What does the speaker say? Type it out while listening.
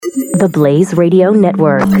The Blaze Radio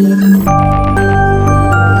Network.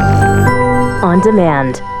 On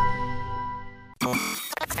demand.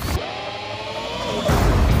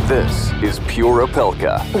 This is Pure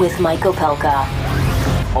Opelka. With Mike Opelka.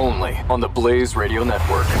 Only on the Blaze Radio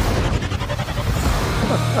Network.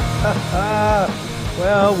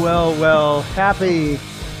 Well. Happy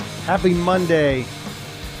Monday.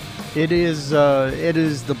 It is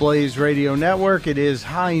the Blaze Radio Network. It is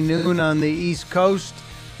high noon on the East Coast.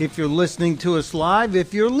 If you're listening to us live,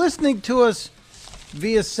 if you're listening to us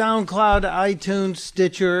via SoundCloud, iTunes,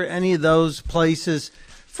 Stitcher, any of those places,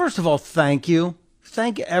 first of all, thank you.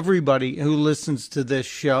 Thank everybody who listens to this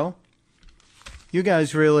show. You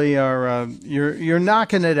guys really are, you're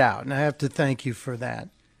knocking it out, and I have to thank you for that.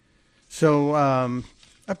 So,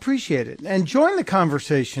 appreciate it. And join the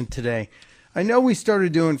conversation today. I know we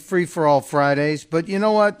started doing free-for-all Fridays, but you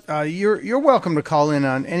know what? You're welcome to call in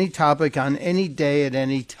on any topic on any day at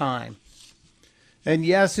any time. And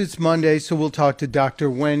yes, it's Monday, so we'll talk to Dr.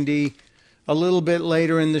 Wendy a little bit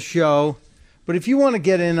later in the show. But if you want to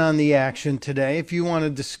get in on the action today, if you want to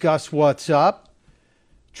discuss what's up,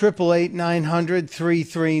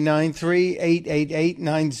 888-900-3393,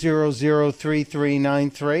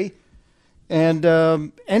 888-900-3393.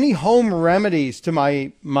 And any home remedies to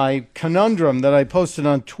my conundrum that I posted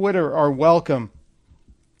on Twitter are welcome.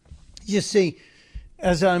 You see,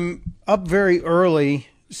 as I'm up very early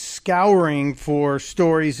scouring for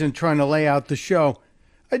stories and trying to lay out the show,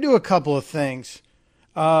 I do a couple of things.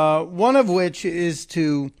 One of which is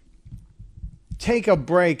to take a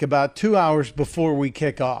break about 2 hours before we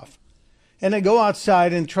kick off. And I go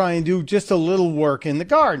outside and try and do just a little work in the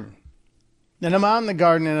garden. And I'm out in the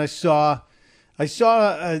garden and I saw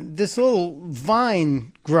this little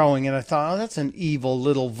vine growing, and I thought, oh, that's an evil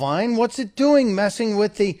little vine. What's it doing messing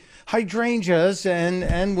with the hydrangeas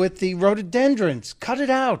and with the rhododendrons? Cut it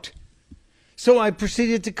out. So I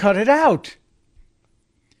proceeded to cut it out,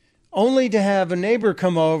 only to have a neighbor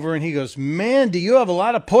come over, and he goes, man, do you have a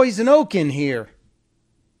lot of poison oak in here?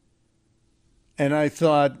 And I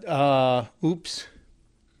thought, oopsie.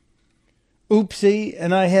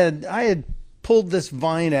 And I had pulled this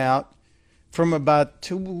vine out from about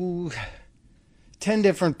 10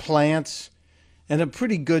 different plants and a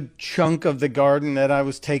pretty good chunk of the garden that I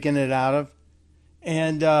was taking it out of.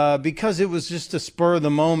 And because it was just a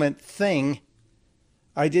spur-of-the-moment thing,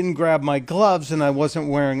 I didn't grab my gloves and I wasn't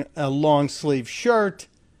wearing a long-sleeve shirt.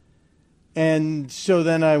 And so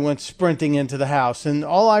then I went sprinting into the house. And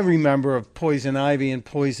all I remember of poison ivy and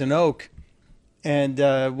poison oak and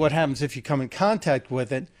what happens if you come in contact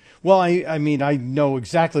with it, well, I mean, I know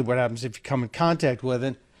exactly what happens if you come in contact with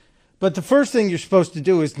it. But the first thing you're supposed to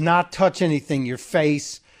do is not touch anything, your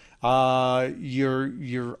face,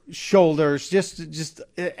 your shoulders, just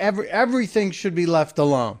everything should be left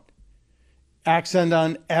alone. Accent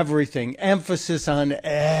on everything, emphasis on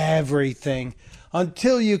everything,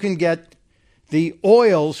 until you can get the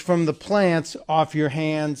oils from the plants off your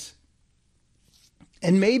hands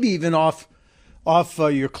and maybe even off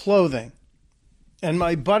your clothing. And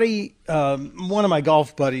my buddy, one of my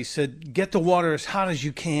golf buddies said, get the water as hot as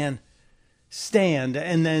you can, stand,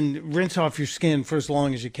 and then rinse off your skin for as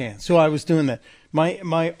long as you can. So I was doing that.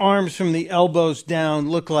 My arms from the elbows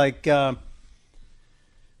down look like, well,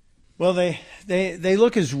 they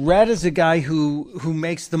look as red as a guy who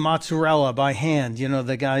makes the mozzarella by hand. You know,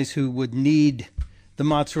 the guys who would knead the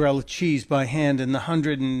mozzarella cheese by hand in the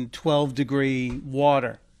 112-degree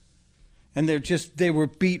water. And they were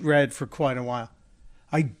beet red for quite a while.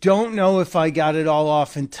 I don't know if I got it all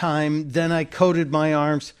off in time. Then I coated my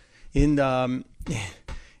arms in Dawn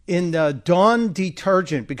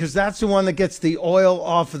detergent, because that's the one that gets the oil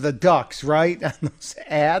off of the ducks, right? On those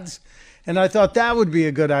ads. And I thought that would be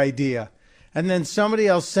a good idea. And then somebody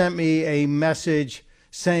else sent me a message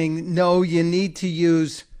saying, no, you need to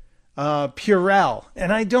use Purell.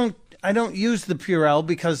 And I don't use the Purell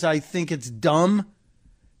because I think it's dumb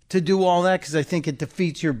to do all that, because I think it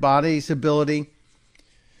defeats your body's ability.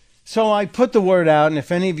 So I put the word out, and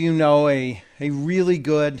if any of you know a really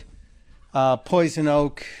good poison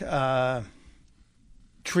oak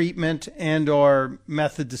treatment and or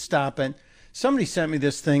method to stop it, somebody sent me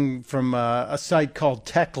this thing from a site called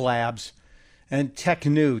Tech Labs and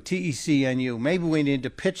Tecnu, Tecnu. Maybe we need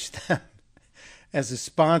to pitch them as a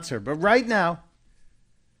sponsor. But right now,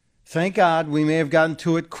 thank God, we may have gotten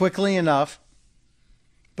to it quickly enough,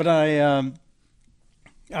 but I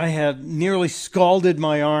had nearly scalded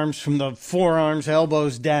my arms from the forearms,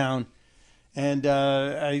 elbows down, and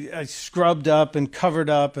I scrubbed up and covered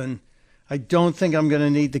up, and I don't think I'm going to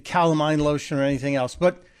need the calamine lotion or anything else.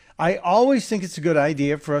 But I always think it's a good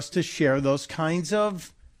idea for us to share those kinds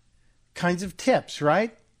of kinds of tips,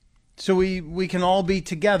 right? So we can all be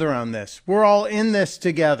together on this. We're all in this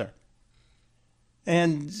together.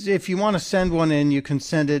 And if you want to send one in, you can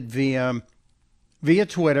send it via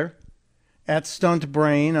Twitter, at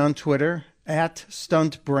StuntBrain on Twitter, at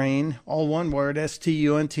StuntBrain, all one word,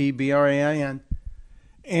 StuntBrain.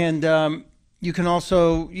 And you can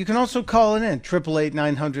also call it in,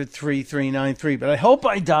 888-900-3393. But I hope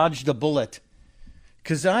I dodged a bullet,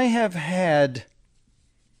 because I have had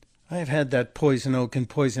that poison oak and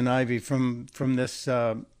poison ivy from this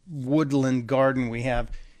woodland garden we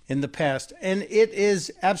have in the past, and it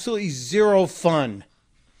is absolutely zero fun.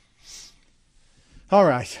 All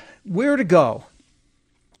right, where to go?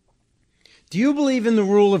 Do you believe in the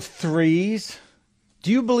rule of threes?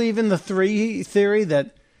 Do you believe in the three theory,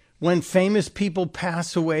 that when famous people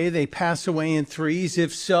pass away, they pass away in threes?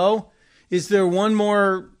 If so, is there one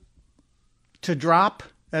more to drop,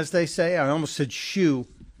 as they say? I almost said shoe.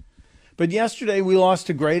 But yesterday we lost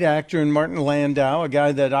a great actor in Martin Landau, a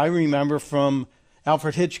guy that I remember from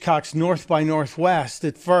Alfred Hitchcock's North by Northwest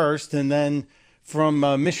at first, and then from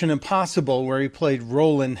Mission Impossible, where he played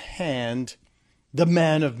Roland Hand, the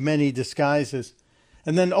man of many disguises.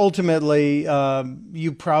 And then ultimately,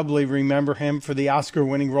 you probably remember him for the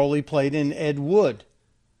Oscar-winning role he played in Ed Wood.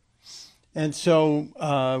 And so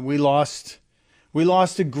we lost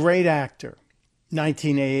a great actor.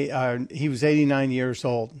 He was 89 years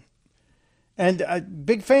old. And a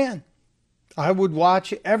big fan. I would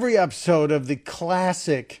watch every episode of the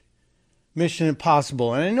classic Mission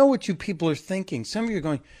Impossible. And I know what you people are thinking. Some of you are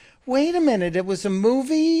going, wait a minute, it was a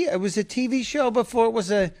movie? It was a TV show before it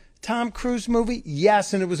was a Tom Cruise movie?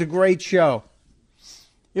 Yes, and it was a great show.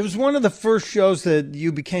 It was one of the first shows that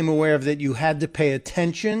you became aware of that you had to pay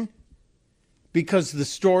attention, because the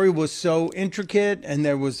story was so intricate and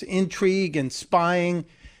there was intrigue and spying.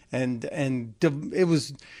 And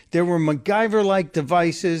there were MacGyver-like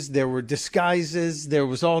devices, there were disguises, there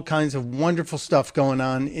was all kinds of wonderful stuff going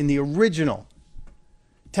on in the original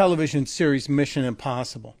television series Mission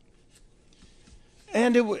Impossible.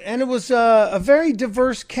 And it was a very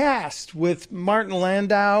diverse cast with Martin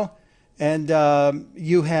Landau, and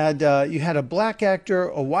you had a black actor,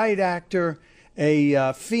 a white actor,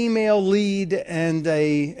 a female lead, and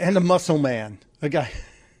a muscle man, a guy.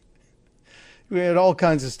 We had all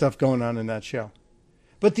kinds of stuff going on in that show.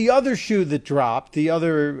 But the other shoe that dropped, the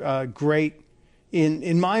other great,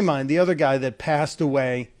 in my mind, the other guy that passed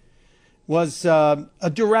away was a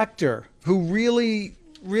director who really,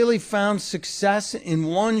 really found success in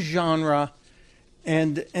one genre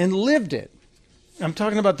and lived it. I'm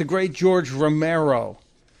talking about the great George Romero.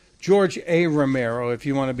 George A. Romero, if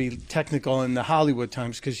you want to be technical in the Hollywood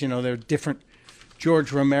times, because, there are different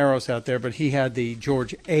George Romeros out there, but he had the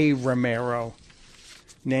George A. Romero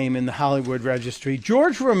name in the Hollywood registry.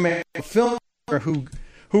 George Romero, a filmmaker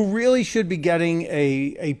who really should be getting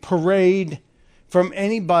a parade from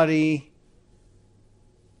anybody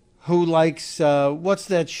who likes, what's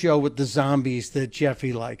that show with the zombies that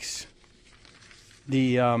Jeffy likes?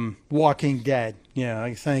 The Walking Dead.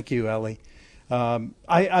 Yeah, thank you, Ellie. I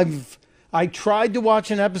tried to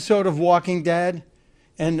watch an episode of Walking Dead,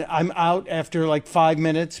 and I'm out after like 5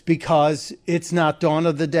 minutes, because it's not Dawn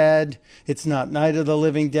of the Dead. It's not Night of the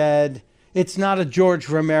Living Dead. It's not a George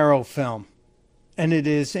Romero film. And it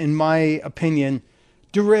is, in my opinion,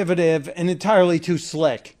 derivative and entirely too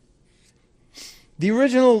slick. The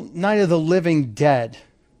original Night of the Living Dead,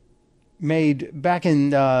 made back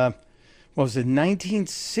in,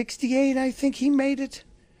 1968, I think he made it,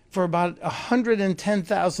 for about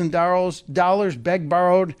 $110,000, begged,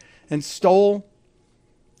 borrowed, and stole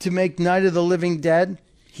to make Night of the Living Dead.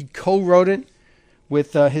 He co-wrote it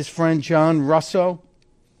with his friend John Russo.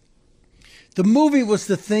 The movie was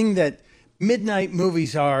the thing that midnight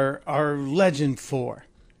movies are legend for.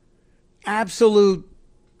 Absolute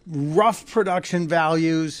rough production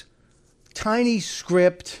values, tiny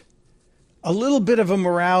script, a little bit of a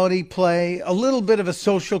morality play, a little bit of a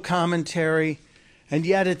social commentary, and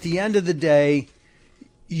yet at the end of the day,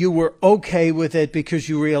 you were okay with it because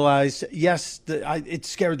you realized, yes, it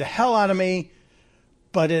scared the hell out of me,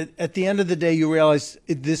 but at the end of the day, you realize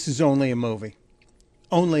this is only a movie.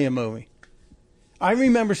 Only a movie. I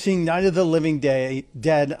remember seeing Night of the Living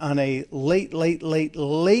Dead on a late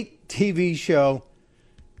TV show,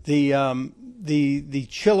 the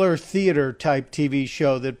Chiller Theater type TV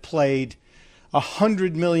show that played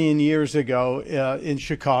 100 million years ago in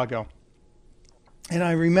Chicago. And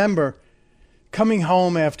I remember coming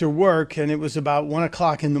home after work, and it was about 1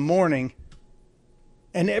 o'clock in the morning,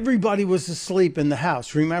 and everybody was asleep in the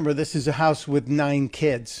house. Remember, this is a house with 9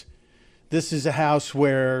 kids. This is a house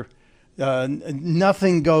where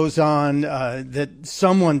Nothing goes on that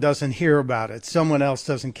someone doesn't hear about it. Someone else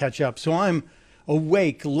doesn't catch up. So I'm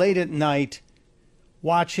awake late at night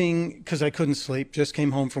watching, because I couldn't sleep, just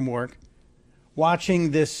came home from work,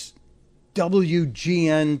 watching this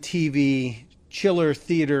WGN TV chiller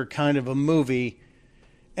theater kind of a movie,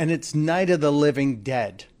 and it's Night of the Living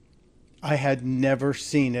Dead. I had never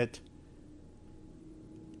seen it.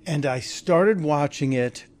 And I started watching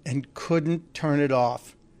it and couldn't turn it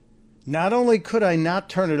off. Not only could I not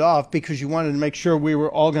turn it off because you wanted to make sure we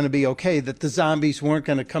were all going to be okay, that the zombies weren't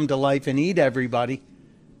going to come to life and eat everybody,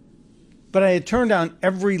 but I had turned on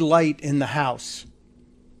every light in the house.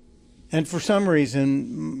 And for some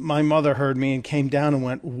reason, my mother heard me and came down and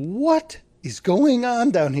went, "What is going on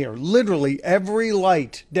down here?" Literally every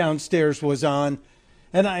light downstairs was on,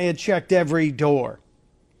 and I had checked every door.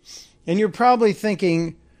 And you're probably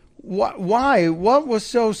thinking, why? What was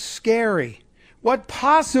so scary? What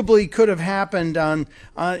possibly could have happened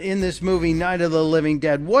in this movie, Night of the Living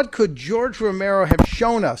Dead? What could George Romero have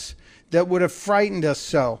shown us that would have frightened us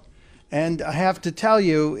so? And I have to tell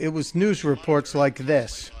you, it was news reports like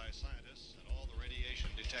this.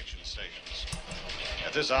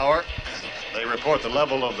 At this hour, they report the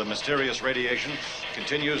level of the mysterious radiation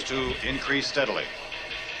continues to increase steadily.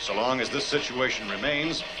 So long as this situation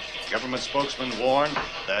remains, government spokesmen warn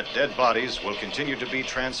that dead bodies will continue to be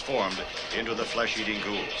transformed into the flesh-eating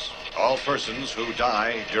ghouls. All persons who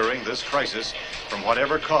die during this crisis, from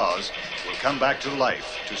whatever cause, will come back to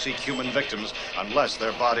life to seek human victims unless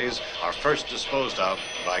their bodies are first disposed of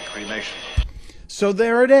by cremation. So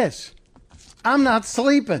there it is. I'm not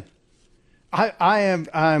sleeping.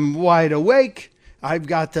 I'm wide awake. I've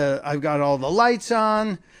got all the lights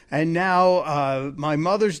on. And now my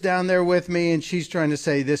mother's down there with me, and she's trying to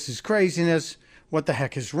say, "This is craziness. What the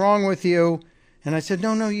heck is wrong with you?" And I said,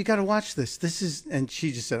 no, you got to watch this. And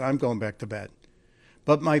she just said, "I'm going back to bed."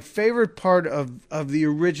 But my favorite part of the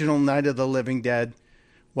original Night of the Living Dead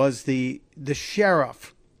was the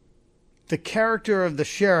sheriff, the character of the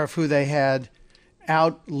sheriff who they had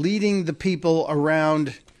out leading the people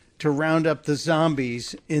around to round up the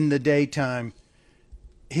zombies in the daytime.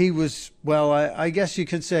 He was, well, I guess you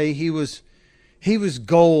could say he was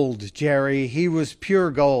gold, Jerry. He was pure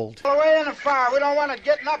gold. Away in the fire. We don't want it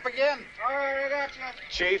getting up again. All right, I got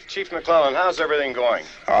you. Chief McClellan, how's everything going?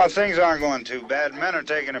 Oh, things aren't going too bad. Men are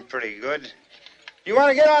taking it pretty good. You want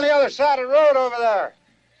to get on the other side of the road over there?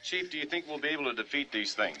 Chief, do you think we'll be able to defeat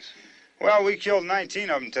these things? Well, we killed 19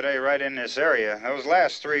 of them today right in this area. Those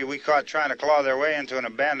last 3 we caught trying to claw their way into an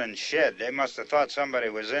abandoned shed. They must have thought somebody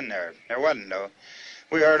was in there. There wasn't, though.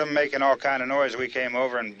 We heard them making all kind of noise. We came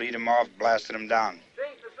over and beat them off, blasted them down.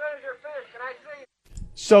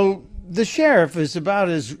 So the sheriff is about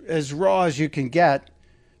as raw as you can get,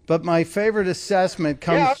 but my favorite assessment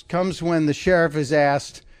comes when the sheriff is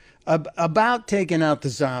asked about taking out the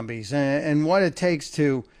zombies and what it takes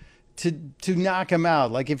to knock them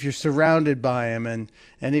out. Like if you're surrounded by them and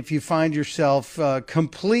if you find yourself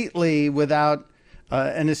completely without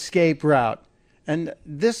an escape route. And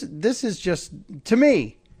this is just, to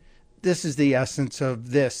me, this is the essence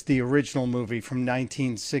of the original movie from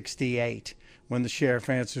 1968, when the sheriff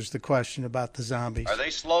answers the question about the zombies. Are they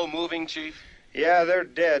slow-moving, Chief? Yeah, they're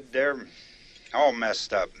dead. They're all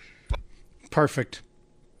messed up. Perfect.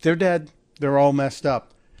 They're dead. They're all messed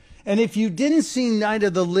up. And if you didn't see Night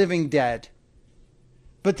of the Living Dead,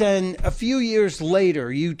 but then a few years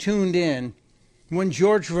later you tuned in, when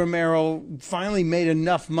George Romero finally made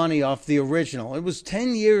enough money off the original, it was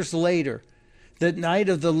 10 years later that Night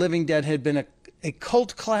of the Living Dead had been a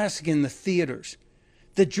cult classic in the theaters,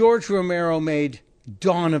 that George Romero made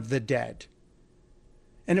Dawn of the Dead.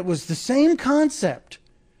 And it was the same concept,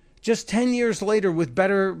 just 10 years later with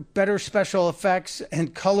better special effects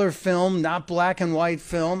and color film, not black and white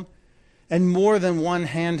film, and more than one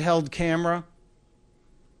handheld camera.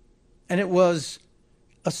 And it was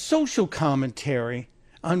a social commentary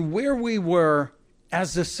on where we were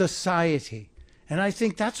as a society. And I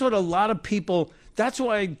think that's what a lot of people, that's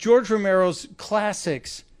why George Romero's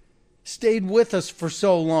classics stayed with us for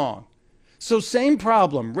so long. So same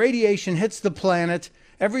problem, radiation hits the planet,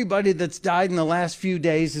 everybody that's died in the last few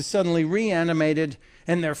days is suddenly reanimated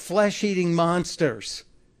and they're flesh-eating monsters.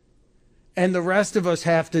 And the rest of us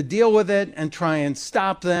have to deal with it and try and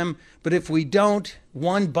stop them. But if we don't,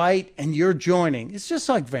 one bite and you're joining. It's just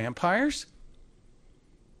like vampires.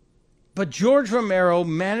 But George Romero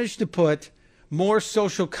managed to put more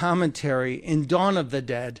social commentary in Dawn of the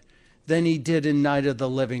Dead than he did in Night of the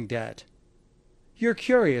Living Dead. You're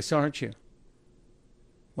curious, aren't you?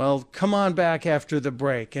 Well, come on back after the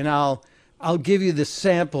break and I'll give you the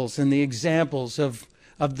samples and the examples of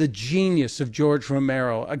of the genius of George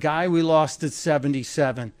Romero, a guy we lost at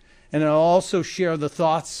 77. And I'll also share the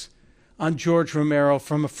thoughts on George Romero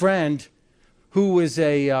from a friend who is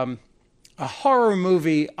a horror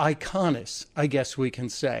movie iconist, I guess we can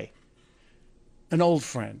say. An old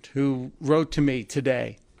friend who wrote to me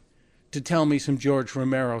today to tell me some George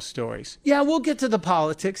Romero stories. Yeah, we'll get to the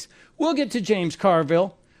politics. We'll get to James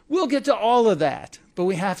Carville. We'll get to all of that. But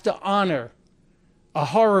we have to honor a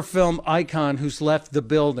horror film icon who's left the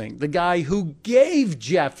building. The guy who gave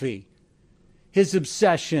Jeffy his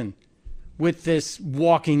obsession with this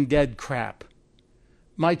Walking Dead crap.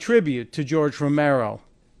 My tribute to George Romero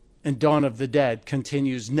and Dawn of the Dead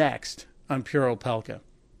continues next on Pure Opelka.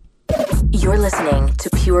 You're listening to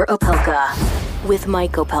Pure Opelka with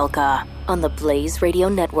Mike Opelka on the Blaze Radio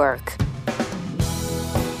Network.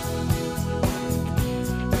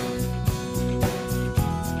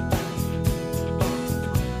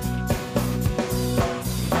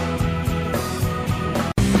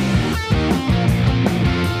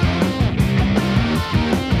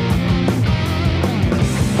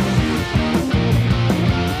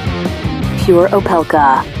 Pure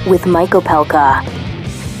Opelka with Mike Opelka.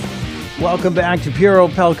 Welcome back to Pure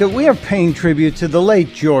Opelka. We are paying tribute to the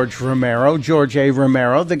late George Romero, George A.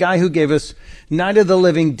 Romero, the guy who gave us Night of the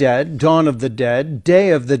Living Dead, Dawn of the Dead, Day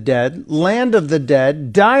of the Dead, Land of the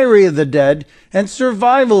Dead, Diary of the Dead, and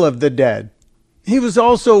Survival of the Dead. He was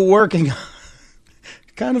also working,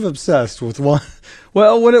 kind of obsessed with one.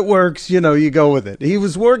 Well, when it works, you know, you go with it. He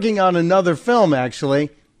was working on another film, actually,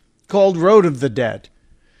 called Road of the Dead.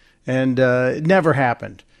 And it never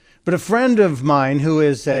happened. But a friend of mine who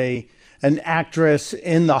is an actress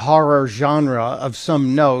in the horror genre of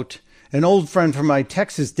some note, an old friend from my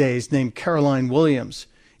Texas days named Caroline Williams.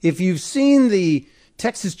 If you've seen the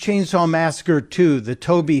Texas Chainsaw Massacre 2, the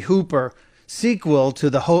Tobe Hooper sequel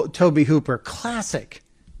to the Tobe Hooper classic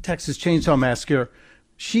Texas Chainsaw Massacre,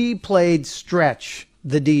 she played Stretch,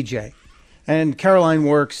 the DJ. And Caroline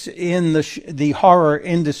works in the horror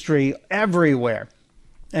industry everywhere.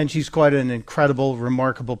 And she's quite an incredible,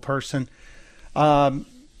 remarkable person.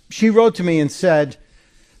 She wrote to me and said,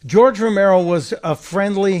 George Romero was a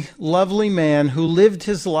friendly, lovely man who lived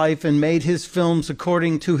his life and made his films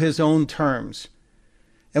according to his own terms.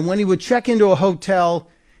 And when he would check into a hotel,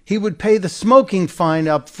 he would pay the smoking fine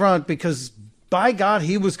up front because, by God,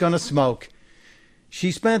 he was going to smoke. She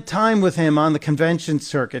spent time with him on the convention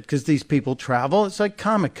circuit because these people travel. It's like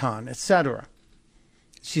Comic-Con, etc.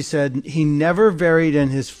 She said he never varied in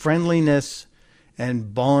his friendliness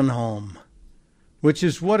and bonhomme, which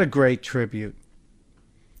is what a great tribute.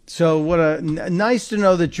 So nice to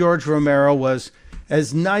know that George Romero was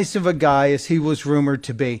as nice of a guy as he was rumored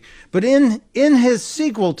to be. But in his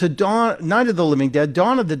sequel to Night of the Living Dead,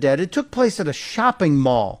 Dawn of the Dead, it took place at a shopping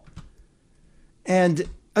mall. And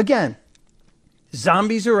again,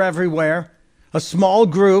 zombies are everywhere. A small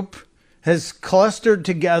group has clustered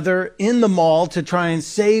together in the mall to try and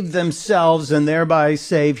save themselves and thereby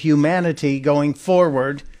save humanity going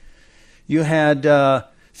forward. You had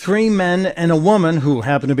 3 men and a woman who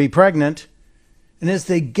happened to be pregnant. And as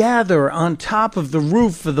they gather on top of the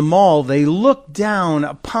roof of the mall, they look down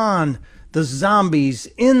upon the zombies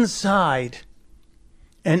inside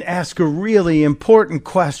and ask a really important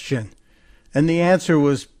question. And the answer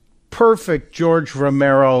was perfect George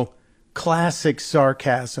Romero, classic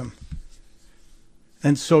sarcasm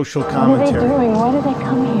and social commentary. What are they doing? Why did they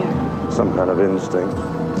come here? Some kind of instinct,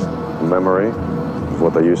 memory of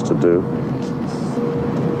what they used to do.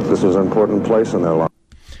 This was an important place in their life.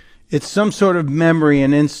 It's some sort of memory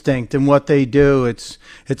and instinct in what they do. It's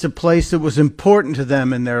a place that was important to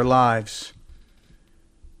them in their lives.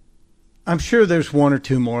 I'm sure there's 1 or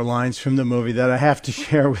 2 more lines from the movie that I have to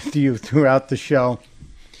share with you throughout the show.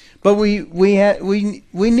 But we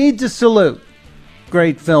need to salute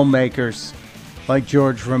great filmmakers like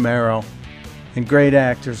George Romero and great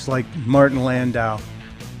actors like Martin Landau.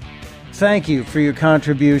 Thank you for your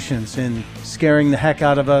contributions in scaring the heck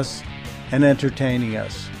out of us and entertaining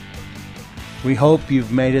us. We hope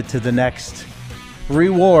you've made it to the next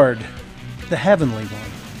reward, the heavenly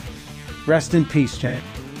one. Rest in peace, Jane.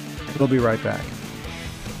 We'll be right back.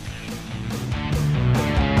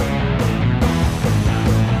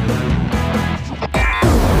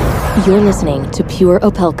 You're listening to Pure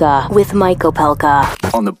Opelka with Mike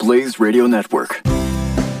Opelka on the Blaze Radio Network.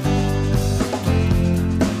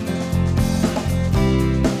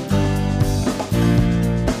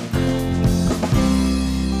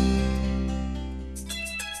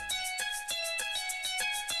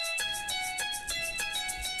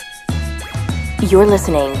 You're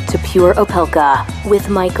listening to Pure Opelka with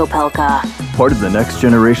Mike Opelka part of the next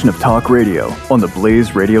generation of talk radio on the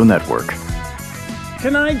Blaze Radio Network.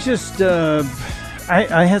 Can I just,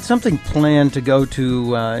 I had something planned to go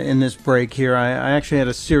to in this break here. I actually had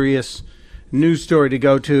a serious news story to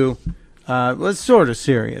go to. Well, it's sort of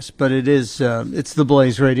serious, but it's the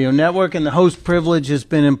Blaze Radio Network, and the host privilege has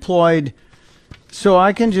been employed. So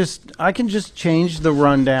I can just change the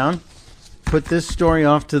rundown, put this story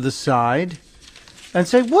off to the side, and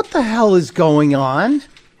say, what the hell is going on?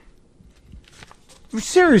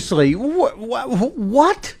 Seriously,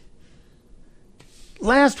 what?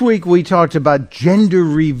 Last week we talked about gender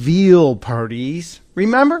reveal parties.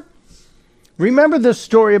 Remember? Remember the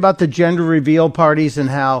story about the gender reveal parties and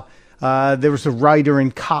how there was a writer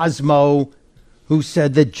in Cosmo who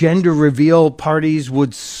said that gender reveal parties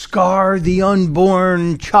would scar the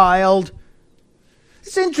unborn child?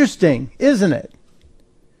 It's interesting, isn't it?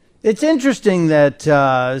 It's interesting that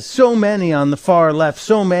so many on the far left,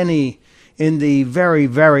 so many in the very,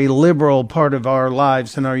 very liberal part of our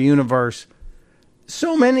lives and our universe,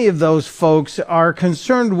 so many of those folks are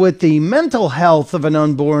concerned with the mental health of an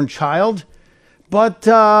unborn child. But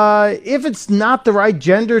if it's not the right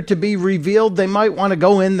gender to be revealed, they might want to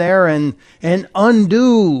go in there and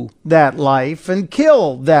undo that life and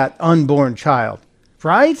kill that unborn child.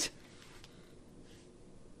 Right?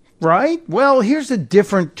 Right? Well, here's a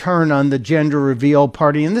different turn on the gender reveal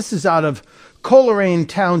party, and this is out of Coleraine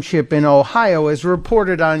Township in Ohio, as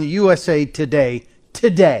reported on USA Today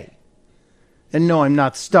today. And no, I'm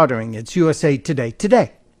not stuttering. It's USA Today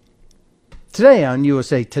today. Today on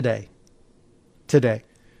USA Today. Today.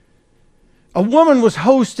 A woman was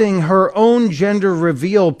hosting her own gender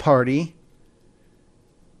reveal party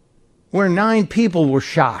where 9 people were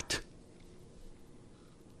shot.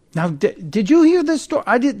 Now, did you hear this story?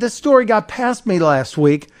 This story got past me last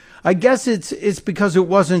week. I guess it's because it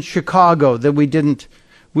wasn't Chicago that we didn't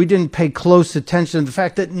pay close attention to the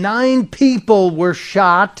fact that 9 people were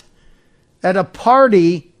shot at a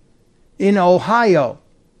party in Ohio.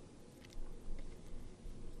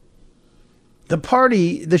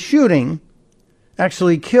 The shooting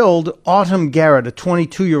actually killed Autumn Garrett, a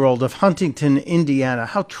 22-year-old of Huntington, Indiana.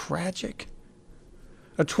 How tragic.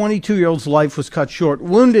 A 22-year-old's life was cut short,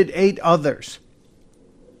 wounded 8 others.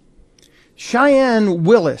 Cheyenne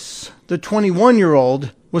Willis, the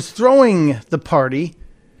 21-year-old, was throwing the party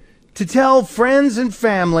to tell friends and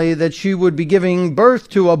family that she would be giving birth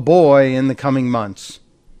to a boy in the coming months.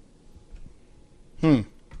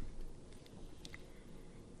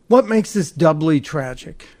 What makes this doubly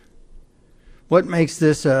tragic? What makes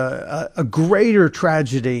this a greater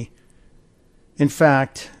tragedy? In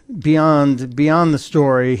fact, beyond the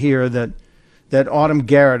story here that Autumn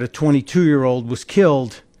Garrett, a 22-year-old, was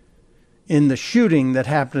killed in the shooting that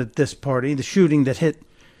happened at this party, the shooting that hit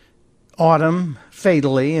Autumn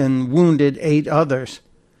fatally and wounded 8 others.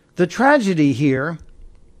 The tragedy here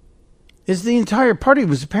is the entire party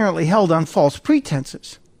was apparently held on false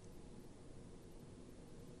pretenses.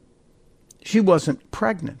 She wasn't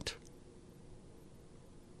pregnant.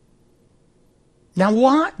 Now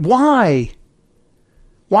why?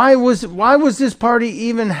 Why was this party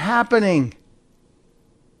even happening?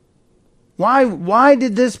 Why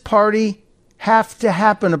did this party have to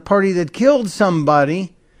happen? A party that killed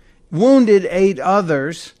somebody, wounded 8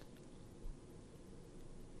 others.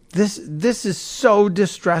 This is so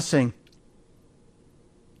distressing.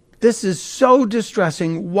 This is so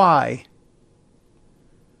distressing. Why?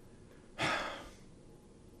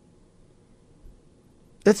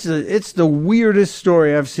 It's the weirdest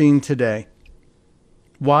story I've seen today.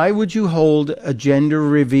 Why would you hold a gender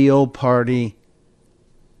reveal party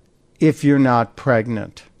if you're not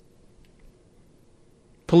pregnant?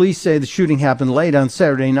 Police say the shooting happened late on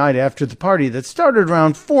Saturday night after the party that started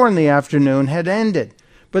around 4 in the afternoon had ended.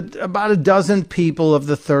 But about a dozen people of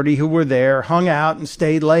the 30 who were there hung out and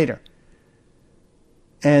stayed later.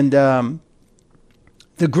 And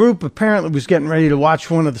the group apparently was getting ready to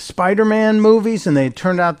watch one of the Spider-Man movies, and they had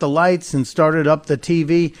turned out the lights and started up the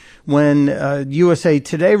TV when USA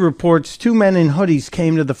Today reports 2 men in hoodies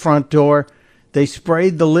came to the front door. They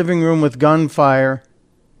sprayed the living room with gunfire.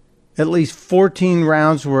 At least 14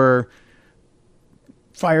 rounds were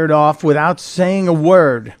fired off without saying a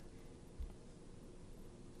word.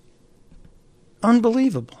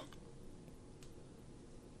 Unbelievable.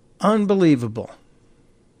 Unbelievable.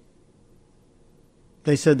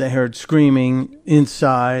 They said they heard screaming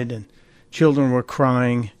inside and children were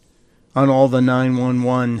crying on all the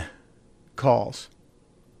 911 calls.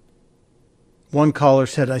 One caller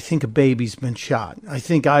said, "I think a baby's been shot. I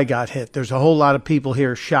think I got hit. There's a whole lot of people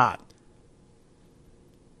here shot."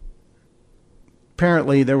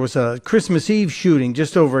 apparently there was a Christmas Eve shooting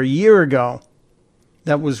just over a year ago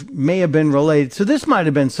that may have been related. So this might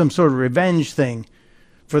have been some sort of revenge thing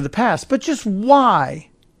for the past. But just why?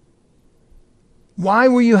 Why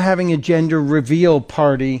were you having a gender reveal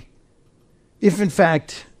party if, in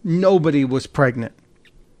fact, nobody was pregnant?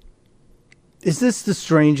 Is this the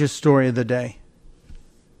strangest story of the day?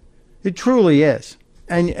 It truly is.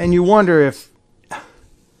 And you wonder if...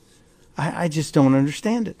 I just don't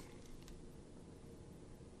understand it.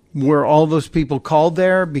 Were all those people called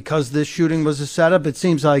there because this shooting was a setup? It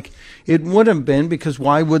seems like it would have been, because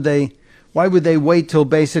why would they wait till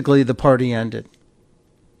basically the party ended?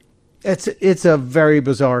 It's a very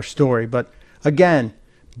bizarre story, but again,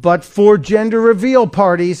 but for gender reveal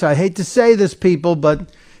parties, I hate to say this, people,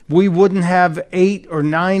 but we wouldn't have 8 or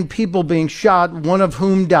 9 people being shot, one of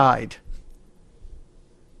whom died.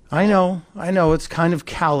 I know, it's kind of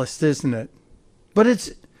calloused, isn't it? But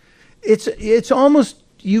it's almost,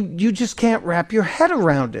 you just can't wrap your head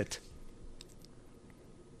around it.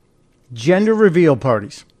 Gender reveal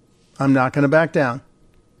parties. I'm not going to back down.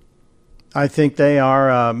 I think they are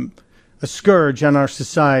a scourge on our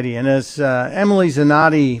society. And as Emily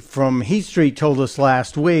Zanotti from Heat Street told us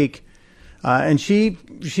last week, and she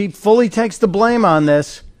fully takes the blame on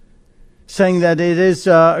this, saying that it is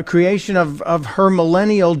a creation of her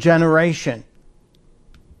millennial generation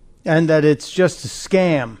and that it's just a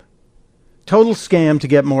scam, total scam to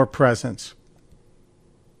get more presents.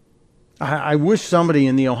 I wish somebody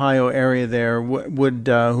in the Ohio area there would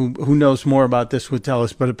who knows more about this would tell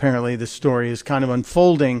us, but apparently this story is kind of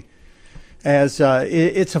unfolding as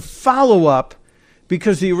it's a follow-up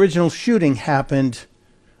because the original shooting happened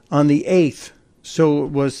on the 8th. So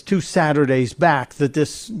it was 2 Saturdays back that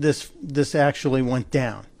this actually went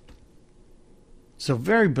down. So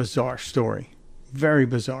very bizarre story. Very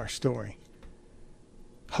bizarre story.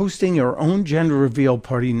 Hosting her own gender reveal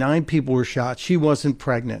party, 9 people were shot. She wasn't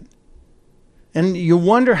pregnant. And you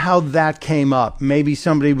wonder how that came up. Maybe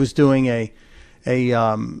somebody was doing a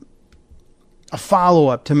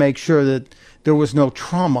follow-up to make sure that there was no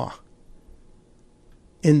trauma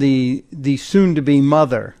in the soon-to-be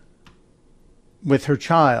mother with her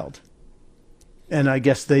child. And I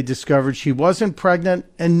guess they discovered she wasn't pregnant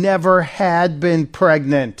and never had been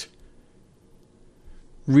pregnant.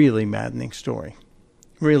 Really maddening story.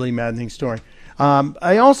 Really maddening story.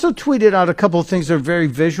 I also tweeted out a couple of things that are very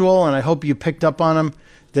visual, and I hope you picked up on them,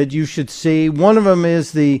 that you should see. One of them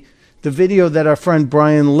is the video that our friend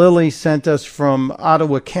Brian Lilly sent us from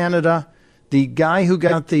Ottawa, Canada. The guy who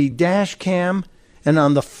got the dash cam, and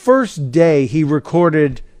on the first day he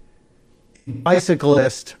recorded a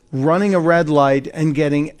bicyclist running a red light and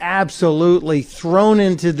getting absolutely thrown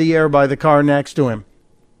into the air by the car next to him,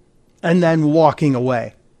 and then walking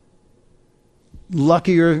away.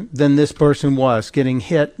 Luckier than this person was, getting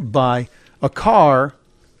hit by a car,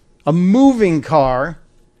 a moving car,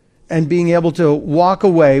 and being able to walk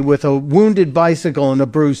away with a wounded bicycle and a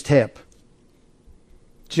bruised hip.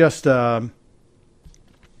 Just an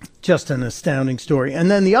astounding story.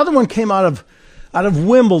 And then the other one came out of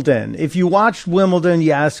Wimbledon. If you watched Wimbledon,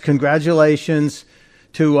 yes, congratulations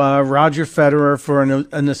to Roger Federer for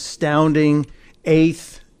an astounding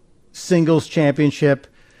 8th singles championship.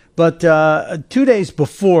 But 2 days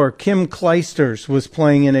before, Kim Clijsters was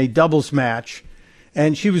playing in a doubles match,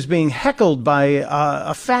 and she was being heckled by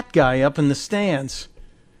a fat guy up in the stands.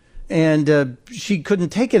 And she couldn't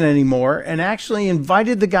take it anymore and actually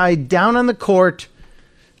invited the guy down on the court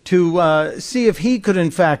to see if he could,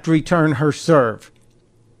 in fact, return her serve.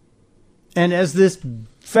 And as this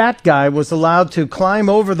fat guy was allowed to climb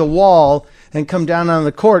over the wall and come down on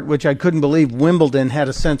the court, which I couldn't believe Wimbledon had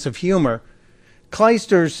a sense of humor,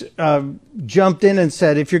 Clijsters jumped in and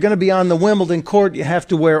said, if you're going to be on the Wimbledon court, you have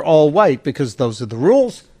to wear all white because those are the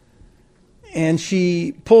rules. And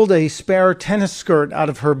she pulled a spare tennis skirt out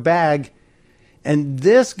of her bag, and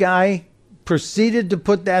this guy proceeded to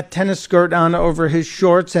put that tennis skirt on over his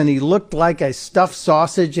shorts, and he looked like a stuffed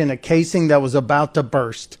sausage in a casing that was about to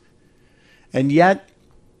burst. And yet,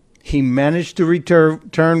 he managed to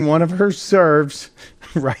return one of her serves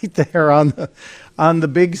right there on the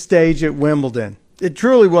big stage at Wimbledon. It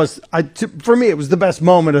truly was, for me, it was the best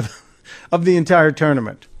moment of the entire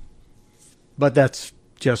tournament. But that's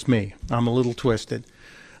just me. I'm a little twisted.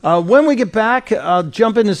 When we get back, I'll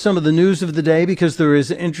jump into some of the news of the day because there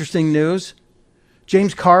is interesting news.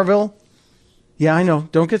 James Carville. Yeah, I know.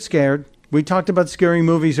 Don't get scared. We talked about scary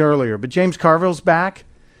movies earlier, but James Carville's back,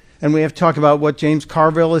 and we have to talk about what James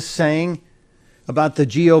Carville is saying about the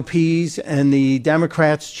GOP's and the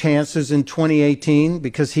Democrats' chances in 2018,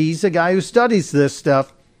 because he's a guy who studies this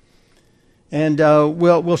stuff. And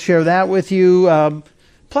we'll share that with you,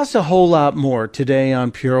 plus a whole lot more today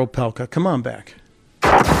on Pure Opelka. Come on back.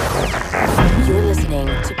 You're listening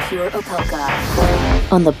to Pure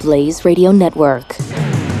Opelka on the Blaze Radio Network.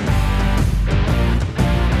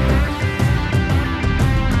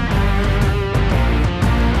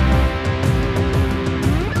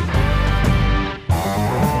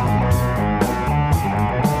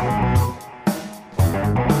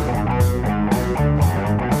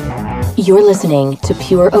 You're listening to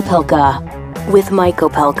Pure Opelka with Mike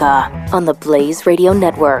Opelka on the Blaze Radio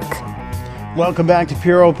Network. Welcome back to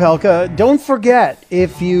Pure Opelka. Don't forget,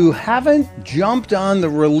 if you haven't jumped on the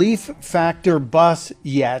Relief Factor bus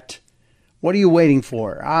yet, what are you waiting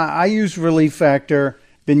for? I use Relief Factor,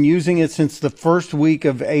 been using it since the first week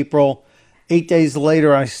of April. 8 days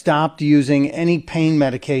later, I stopped using any pain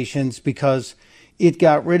medications because it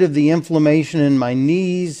got rid of the inflammation in my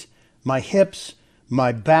knees, my hips,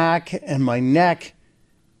 my back, and my neck,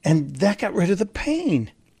 and that got rid of the pain.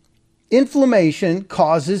 Inflammation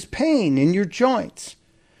causes pain in your joints.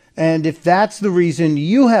 And if that's the reason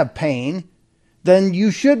you have pain, then you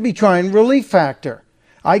should be trying Relief Factor.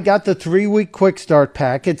 I got the 3-week quick start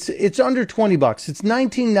pack. It's under $20. It's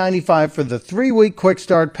 $19.95 for the 3-week quick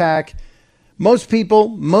start pack. Most people,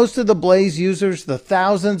 most of the Blaze users, the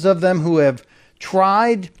thousands of them who have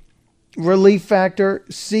tried Relief Factor,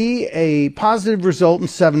 see a positive result in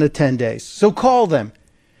 7 to 10 days. So call them.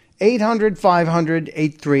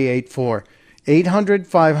 800-500-8384.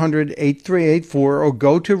 800-500-8384 or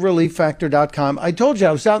go to relieffactor.com. I told you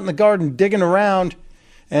I was out in the garden digging around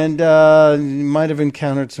and might have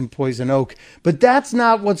encountered some poison oak. But that's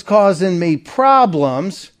not what's causing me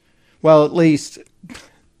problems. Well, at least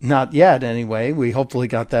not yet anyway. We hopefully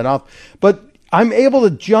got that off. But I'm able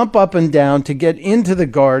to jump up and down to get into the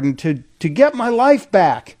garden to get my life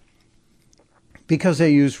back because I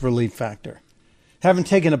use Relief Factor. Haven't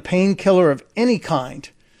taken a painkiller of any kind,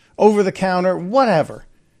 over the counter, whatever,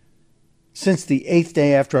 since the 8th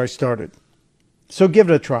day after I started. So give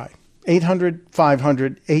it a try.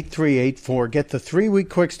 800-500-8384. Get the 3-week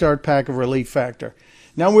quick start pack of Relief Factor.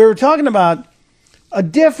 Now, we were talking about a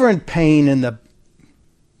different pain in the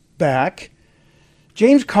back.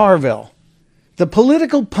 James Carville, the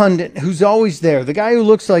political pundit who's always there, the guy who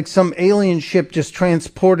looks like some alien ship just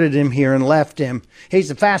transported him here and left him. He's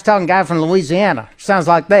a fast-talking guy from Louisiana. Sounds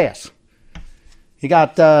like this. He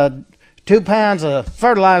got 2 pounds of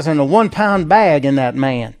fertilizer in a 1-pound bag in that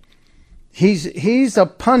man. He's a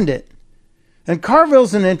pundit. And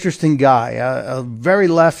Carville's an interesting guy, a very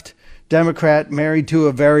left Democrat married to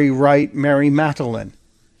a very right Mary Matalin.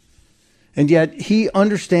 And yet he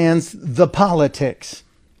understands the politics.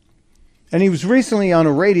 And he was recently on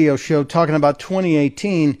a radio show talking about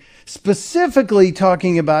 2018, specifically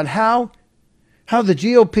talking about how the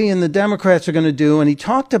GOP and the Democrats are going to do. And he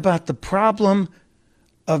talked about the problem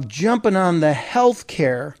of jumping on the health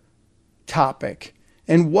care topic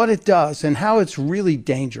and what it does and how it's really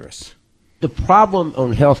dangerous. The problem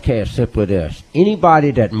on health care is simply this.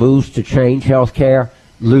 Anybody that moves to change health care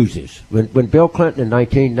loses. When Bill Clinton in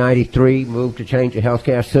 1993 moved to change the health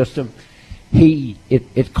care system,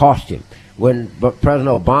 it cost him. When President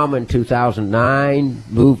Obama in 2009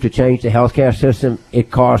 moved to change the health care system, it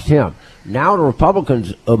cost him. Now the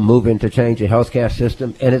Republicans are moving to change the health care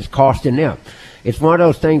system, and it's costing them. It's one of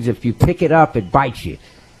those things, if you pick it up, it bites you.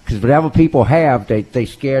 Because whatever people have, they're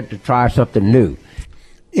scared to try something new.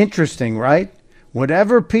 Interesting, right?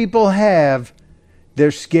 Whatever people have, they're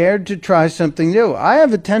scared to try something new. I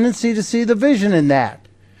have a tendency to see the vision in that.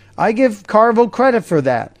 I give Carville credit for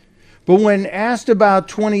that. But when asked about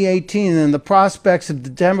 2018 and the prospects of the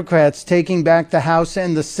Democrats taking back the House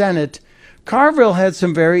and the Senate, Carville had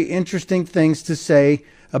some very interesting things to say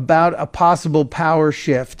about a possible power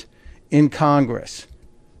shift in Congress.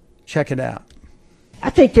 Check it out. I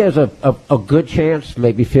think there's a good chance,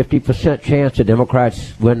 maybe 50% chance the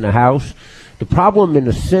Democrats win the House. The problem in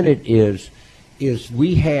the Senate is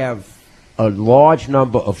we have a large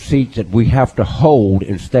number of seats that we have to hold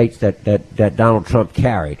in states that Donald Trump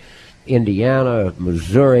carried. Indiana,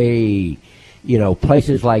 Missouri,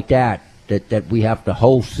 places like that we have to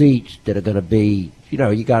hold seats that are going to be,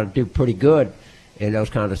 you got to do pretty good in those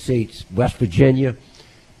kind of seats. West Virginia.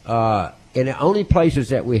 And the only places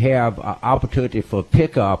that we have opportunity for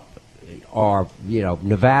pickup are,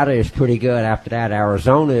 Nevada is pretty good. After that,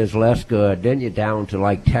 Arizona is less good. Then you're down to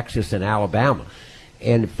like Texas and Alabama.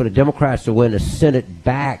 And for the Democrats to win the Senate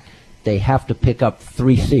back, they have to pick up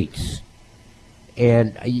 3 seats.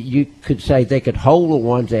 And you could say they could hold the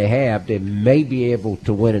ones they have. They may be able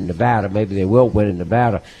to win in Nevada. Maybe they will win in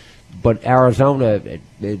Nevada. But Arizona,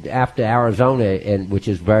 after Arizona, and which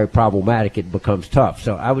is very problematic, it becomes tough.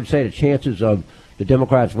 So I would say the chances of the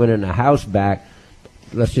Democrats winning the House back,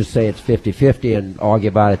 let's just say it's 50-50 and argue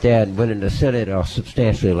about it there, and winning the Senate are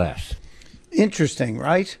substantially less. Interesting,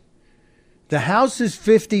 right? The House is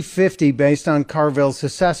 50-50 based on Carville's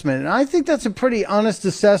assessment, and I think that's a pretty honest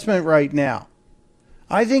assessment right now.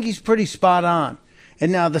 I think he's pretty spot on.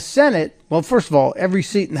 And now the Senate, well, first of all, every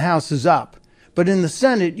seat in the House is up. But in the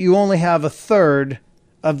Senate, you only have a third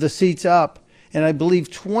of the seats up. And I believe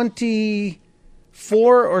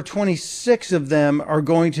 24 or 26 of them are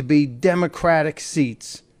going to be Democratic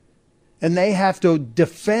seats. And they have to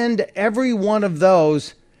defend every one of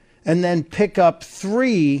those and then pick up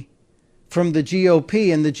 3 from the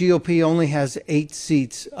GOP. And the GOP only has 8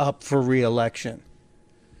 seats up for re-election.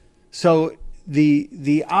 So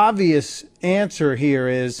the obvious answer here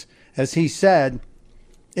is, as he said,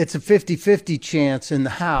 it's a 50-50 chance in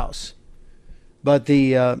the House. But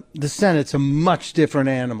the Senate's a much different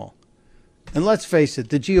animal. And let's face it,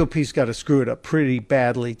 the GOP's got to screw it up pretty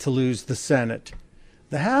badly to lose the Senate.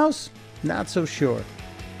 The House, not so sure.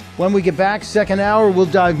 When we get back, second hour, we'll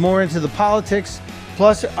dive more into the politics.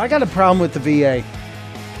 Plus, I got a problem with the VA.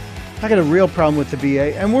 I got a real problem with the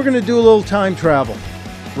VA. And we're going to do a little time travel.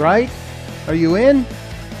 Right? Are you in?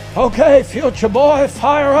 Okay, future boy,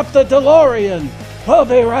 fire up the DeLorean. We'll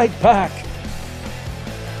be right back.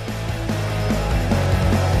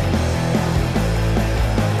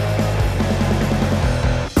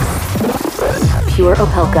 Pure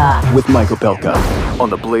Opelka. With Mike Opelka on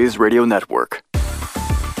the Blaze Radio Network.